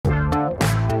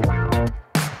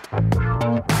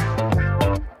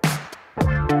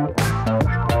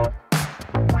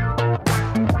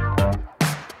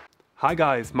Hi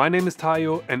guys, my name is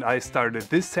Tayo and I started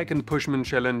this second Pushmentee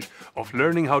challenge of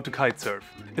learning how to kitesurf.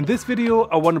 In this video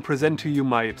I want to present to you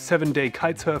my 7-day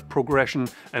kitesurf progression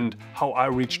and how I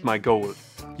reached my goal.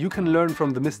 You can learn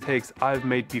from the mistakes I've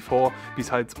made before,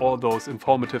 besides all those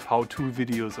informative how-to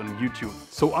videos on YouTube.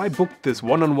 So I booked this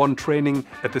one-on-one training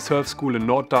at the surf school in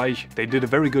Norddeich. They did a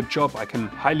very good job. I can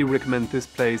highly recommend this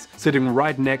place, sitting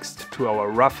right next to our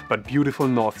rough but beautiful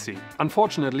North Sea.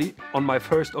 Unfortunately, on my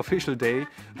first official day,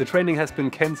 the training has been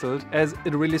cancelled as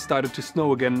it really started to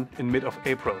snow again in mid of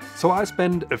April. So I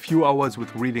spent a few hours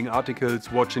with reading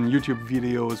articles, watching YouTube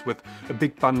videos with a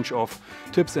big bunch of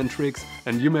tips and tricks,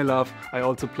 and you may laugh, I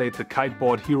also played the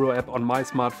Kiteboard Hero app on my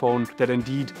smartphone that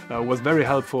indeed was very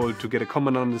helpful to get a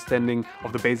common understanding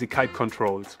of the basic kite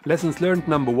controls. Lessons learned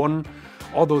number 1,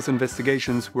 all those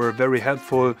investigations were very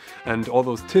helpful and all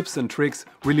those tips and tricks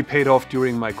really paid off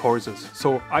during my courses.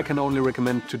 So I can only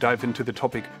recommend to dive into the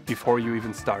topic before you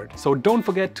even start. So don't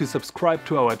forget to subscribe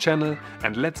to our channel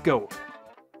and let's go!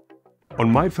 On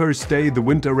my first day, the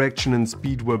wind direction and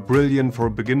speed were brilliant for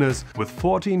beginners with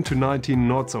 14 to 19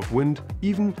 knots of wind,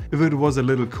 even if it was a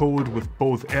little cold with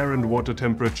both air and water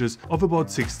temperatures of about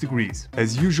 6 degrees.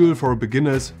 As usual for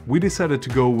beginners, we decided to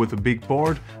go with a big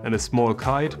board and a small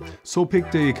kite, so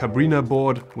picked a Cabrina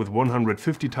board with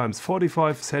 150 x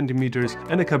 45 centimeters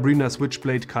and a Cabrina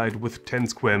switchblade kite with 10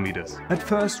 square meters. At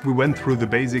first we went through the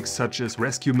basics such as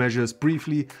rescue measures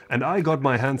briefly, and I got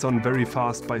my hands on very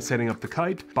fast by setting up the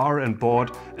kite, bar and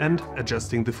board and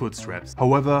adjusting the foot straps.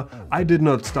 However, I did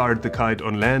not start the kite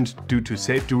on land due to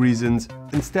safety reasons.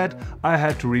 Instead, I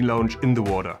had to relaunch in the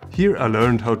water. Here I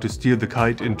learned how to steer the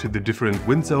kite into the different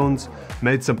wind zones,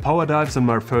 made some power dives on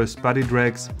my first buddy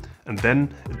drags, and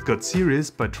then it got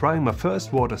serious by trying my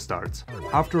first water starts.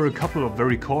 After a couple of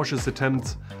very cautious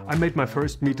attempts, I made my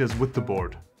first meters with the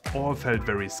board. All felt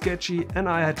very sketchy and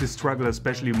I had to struggle,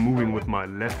 especially moving with my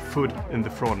left foot in the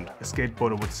front. A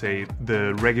skateboarder would say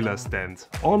the regular stance.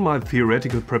 All my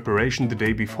theoretical preparation the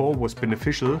day before was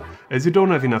beneficial, as you don't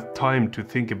have enough time to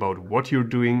think about what you're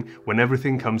doing when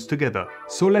everything comes together.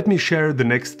 So let me share the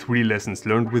next 3 lessons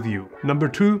learned with you. Number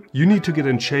 2, you need to get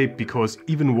in shape because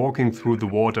even walking through the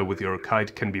water with your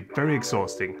kite can be very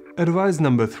exhausting. Advice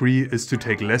number 3 is to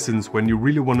take lessons when you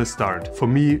really want to start. For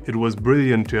me, it was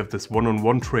brilliant to have this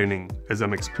one-on-one training, as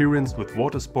I'm experienced with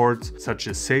water sports such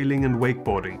as sailing and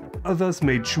wakeboarding. Others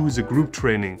may choose a group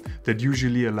training that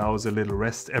usually allows a little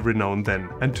rest every now and then.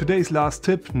 And today's last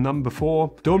tip, number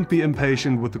 4, don't be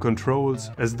impatient with the controls,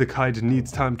 as the kite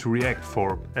needs time to react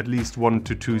for at least 1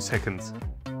 to 2 seconds.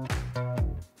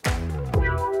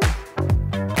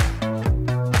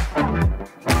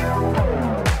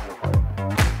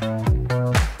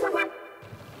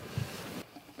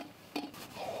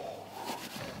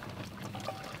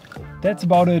 That's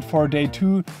about it for day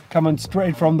 2, coming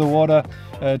straight from the water.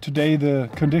 Today the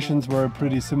conditions were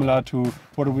pretty similar to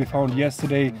what we found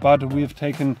yesterday, but we've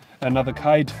taken another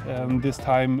kite, this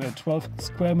time a 12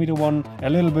 square meter one, a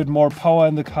little bit more power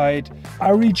in the kite. I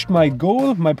reached my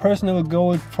goal, my personal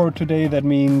goal for today. That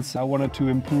means I wanted to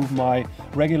improve my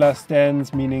regular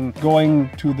stance, meaning going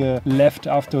to the left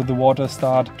after the water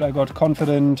start. I got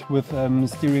confident with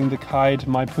steering the kite,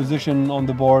 my position on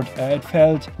the board. It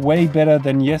felt way better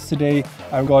than yesterday.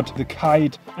 I got the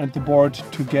kite and the board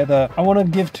together. I want to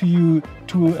give to you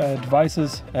 2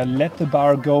 advices. Let the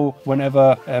bar go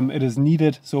whenever it is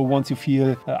needed. So once you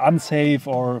feel unsafe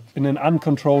or in an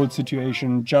uncontrolled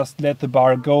situation, just let the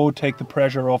bar go, take the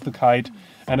pressure off the kite,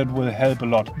 and it will help a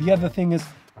lot. The other thing is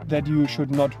that you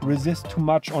should not resist too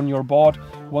much on your board.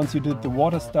 Once you did the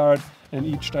water start in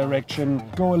each direction,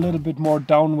 go a little bit more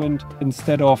downwind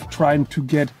instead of trying to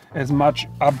get as much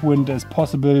upwind as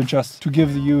possible, just to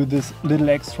give you this little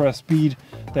extra speed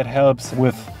that helps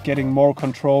with getting more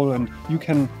control, and you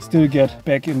can still get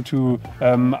back into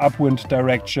upwind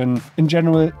direction. In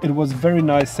general, it was a very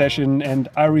nice session and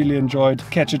I really enjoyed.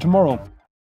 Catch you tomorrow.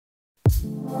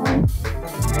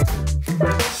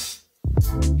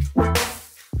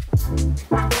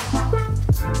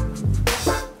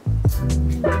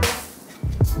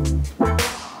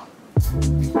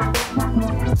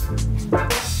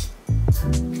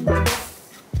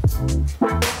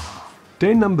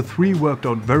 Day number 3 worked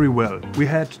out very well. We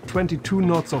had 22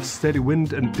 knots of steady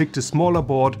wind and picked a smaller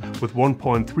board with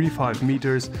 1.35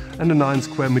 meters and a 9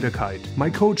 square meter kite.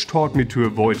 My coach taught me to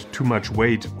avoid too much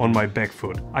weight on my back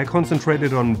foot. I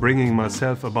concentrated on bringing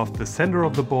myself above the center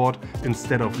of the board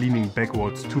instead of leaning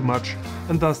backwards too much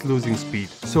and thus losing speed.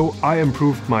 So I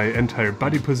improved my entire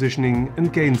body positioning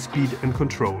and gained speed and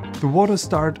control. The water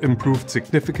start improved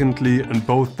significantly and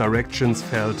both directions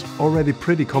felt already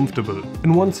pretty comfortable.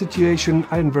 In one situation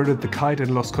I inverted the kite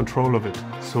and lost control of it,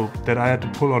 so that I had to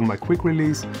pull on my quick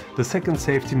release, the second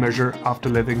safety measure after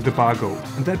letting the bar go.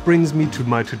 And that brings me to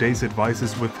my today's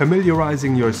advices with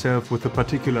familiarizing yourself with the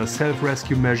particular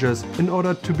self-rescue measures in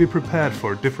order to be prepared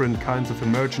for different kinds of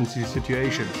emergency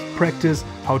situations. Practice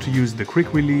how to use the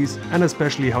quick release and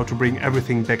especially how to bring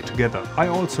everything back together. I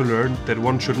also learned that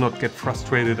one should not get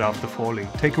frustrated after falling.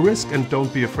 Take a risk and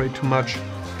don't be afraid too much.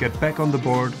 Get back on the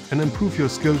board and improve your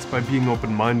skills by being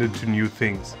open-minded to new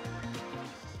things.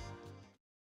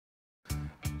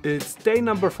 It's day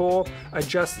number 4. I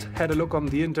just had a look on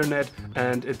the internet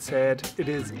and it said it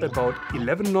is about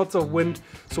 11 knots of wind.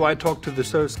 So I talked to the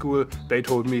surf school. They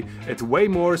told me it's way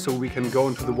more, so we can go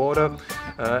into the water.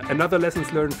 Another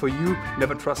lessons learned for you: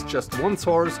 never trust just one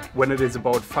source when it is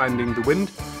about finding the wind.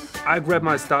 I grab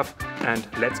my stuff and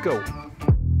let's go.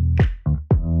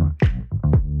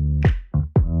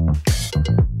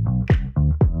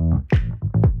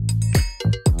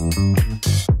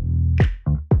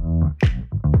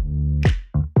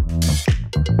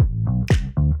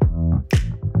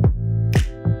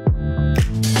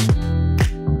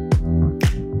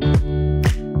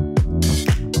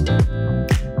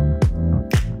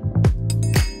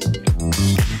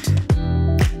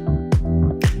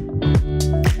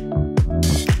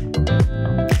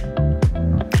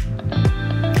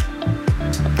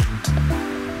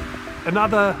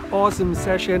 Another awesome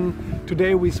session.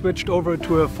 Today we switched over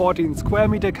to a 14 square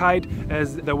meter kite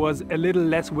as there was a little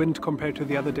less wind compared to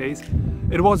the other days.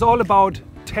 It was all about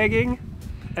tagging,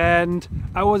 and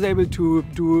I was able to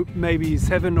do maybe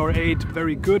 7 or 8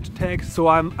 very good tags, so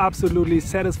I'm absolutely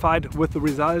satisfied with the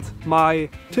results. My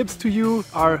tips to you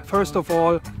are, first of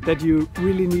all, that you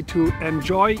really need to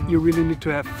enjoy, you really need to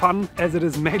have fun, as it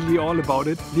is mainly all about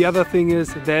it. The other thing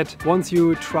is that once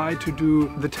you try to do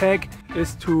the tag,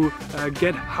 is to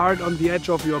get hard on the edge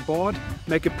of your board,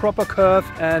 make a proper curve,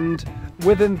 and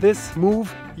within this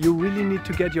move you really need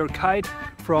to get your kite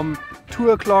from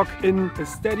 2 o'clock in a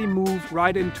steady move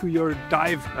right into your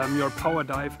dive, your power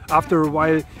dive. After a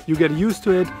while you get used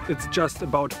to it. It's just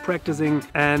about practicing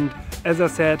and, as I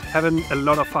said, having a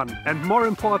lot of fun. And more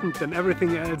important than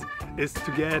everything else is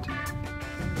to get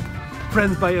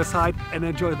friends by your side and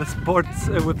enjoy the sports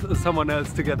with someone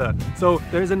else together. So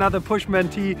there's another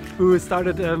Pushmentee who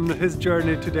started his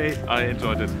journey today. I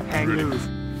enjoyed it. Hang really. loose.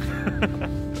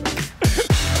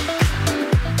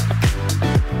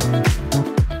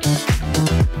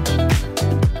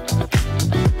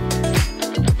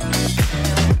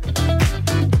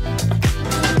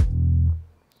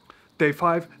 Day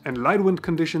 5 and light wind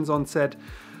conditions on set.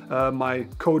 My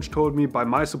coach told me, by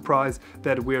my surprise,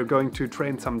 that we are going to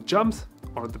train some jumps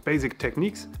or the basic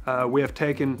techniques. We have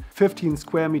taken 15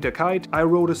 square meter kite. I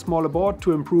rode a smaller board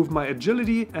to improve my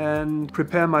agility and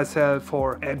prepare myself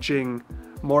for edging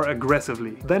more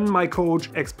aggressively. Then my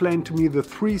coach explained to me the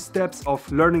 3 steps of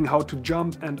learning how to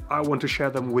jump, and I want to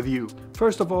share them with you.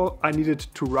 First of all, I needed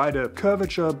to ride a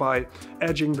curvature by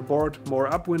edging the board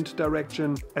more upwind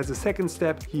direction. As a second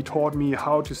step, he taught me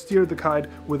how to steer the kite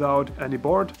without any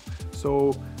board.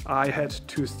 So I had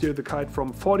to steer the kite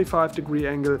from 45-degree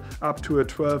angle up to a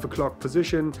 12 o'clock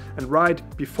position, and right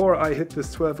before I hit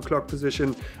this 12 o'clock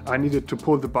position I needed to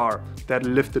pull the bar. That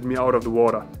lifted me out of the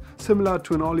water. Similar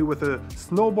to an ollie with a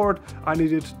snowboard, I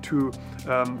needed to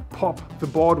pop the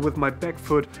board with my back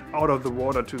foot out of the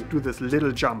water to do this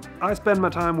little jump. I spent my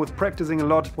time with practicing a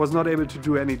lot, was not able to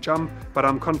do any jump, but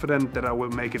I'm confident that I will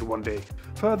make it one day.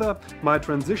 Further, my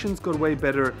transitions got way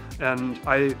better, and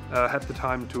I had the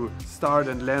time to start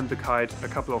and land the kite a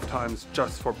couple of times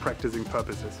just for practicing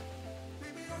purposes.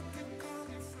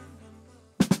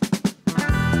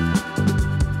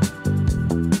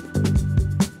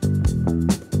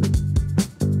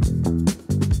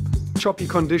 Choppy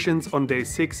conditions on day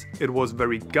 6. It was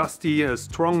very gusty, a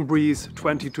strong breeze,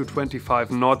 20 to 25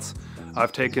 knots.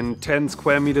 I've taken 10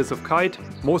 square meters of kite.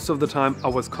 Most of the time I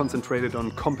was concentrated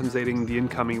on compensating the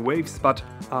incoming waves, but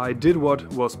I did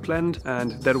what was planned,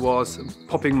 and that was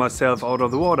popping myself out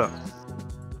of the water.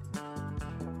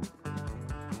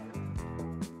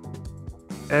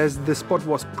 As the spot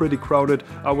was pretty crowded,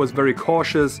 I was very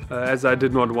cautious as I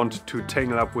did not want to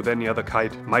tangle up with any other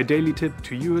kite. My daily tip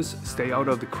to you is stay out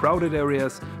of the crowded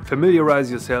areas, familiarize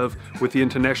yourself with the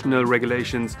international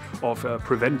regulations of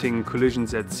preventing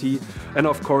collisions at sea, and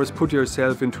of course put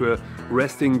yourself into a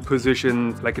resting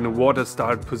position, like in a water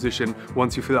start position,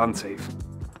 once you feel unsafe.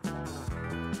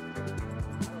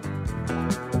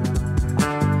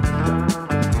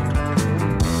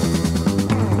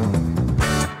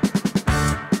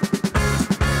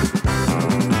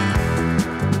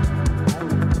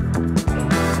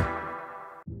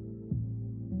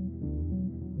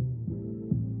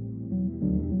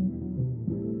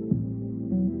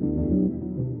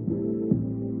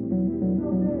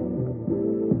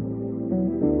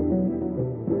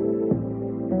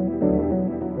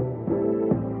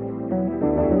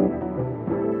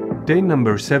 Day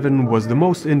number 7 was the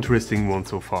most interesting one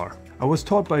so far. I was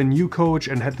taught by a new coach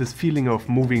and had this feeling of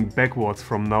moving backwards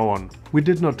from now on. We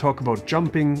did not talk about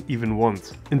jumping even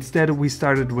once. Instead, we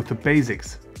started with the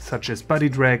basics, such as buddy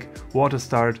drag, water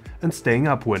start and staying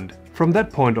upwind. From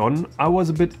that point on, I was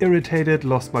a bit irritated,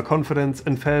 lost my confidence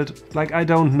and felt like I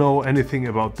don't know anything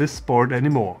about this sport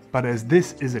anymore. But as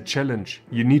this is a challenge,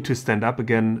 you need to stand up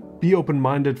again, be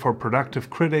open-minded for productive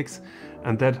critics,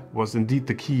 and that was indeed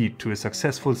the key to a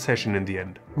successful session in the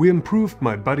end. We improved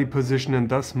my body position and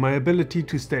thus my ability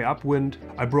to stay upwind.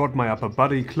 I brought my upper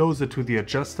body closer to the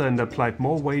adjuster and applied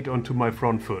more weight onto my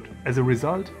front foot. As a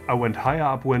result, I went higher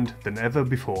upwind than ever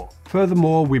before.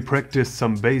 Furthermore, we practiced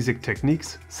some basic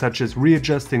techniques, such as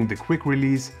readjusting the quick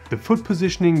release, the foot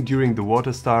positioning during the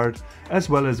water start, as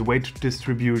well as weight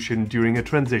distribution during a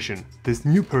transition. This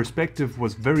new perspective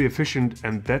was very efficient,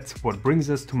 and that's what brings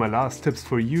us to my last tips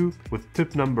for you with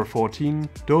tip number 14.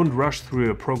 Don't rush through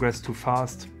your progress too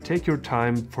fast. Take your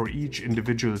time for each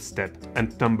individual step.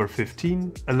 And number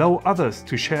 15. Allow others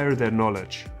to share their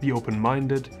knowledge. Be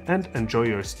open-minded and enjoy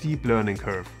your steep learning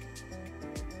curve.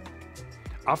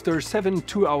 After 7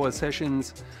 2-hour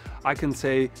sessions, I can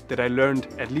say that I learned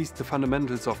at least the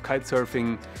fundamentals of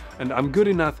kitesurfing, and I'm good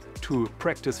enough to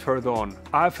practice further on.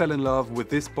 I fell in love with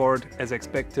this sport as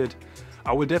expected.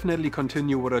 I will definitely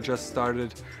continue what I just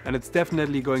started, and it's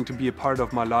definitely going to be a part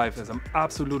of my life, as I'm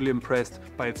absolutely impressed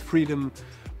by its freedom,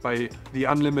 by the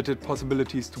unlimited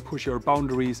possibilities to push your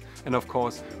boundaries, and of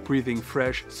course breathing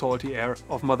fresh, salty air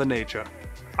of Mother Nature.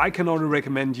 I can only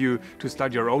recommend you to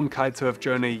start your own kitesurf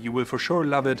journey. You will for sure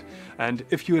love it, and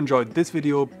if you enjoyed this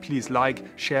video, please like,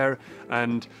 share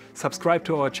and subscribe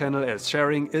to our channel, as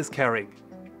sharing is caring.